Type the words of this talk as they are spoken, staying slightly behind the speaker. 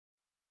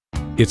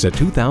It's a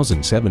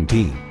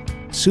 2017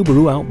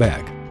 Subaru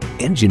Outback,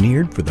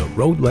 engineered for the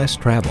road less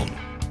traveled.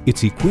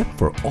 It's equipped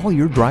for all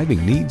your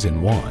driving needs and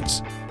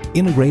wants.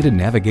 Integrated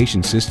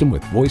navigation system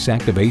with voice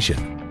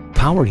activation,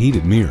 power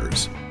heated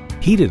mirrors,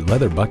 heated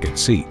leather bucket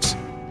seats,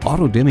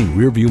 auto-dimming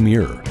rear-view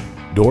mirror,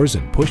 doors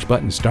and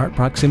push-button start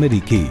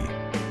proximity key,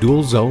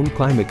 dual-zone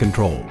climate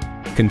control,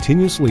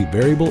 continuously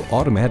variable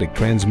automatic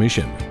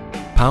transmission,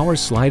 power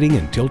sliding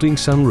and tilting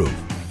sunroof,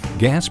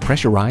 gas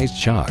pressurized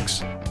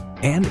shocks,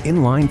 and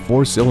inline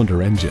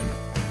 4-cylinder engine.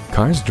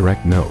 Cars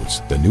Direct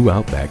notes the new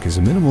Outback is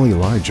minimally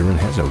larger and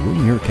has a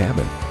roomier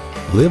cabin.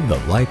 Live the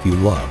life you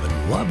love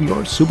and love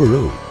your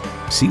Subaru.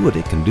 See what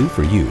it can do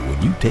for you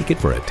when you take it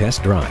for a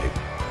test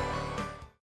drive.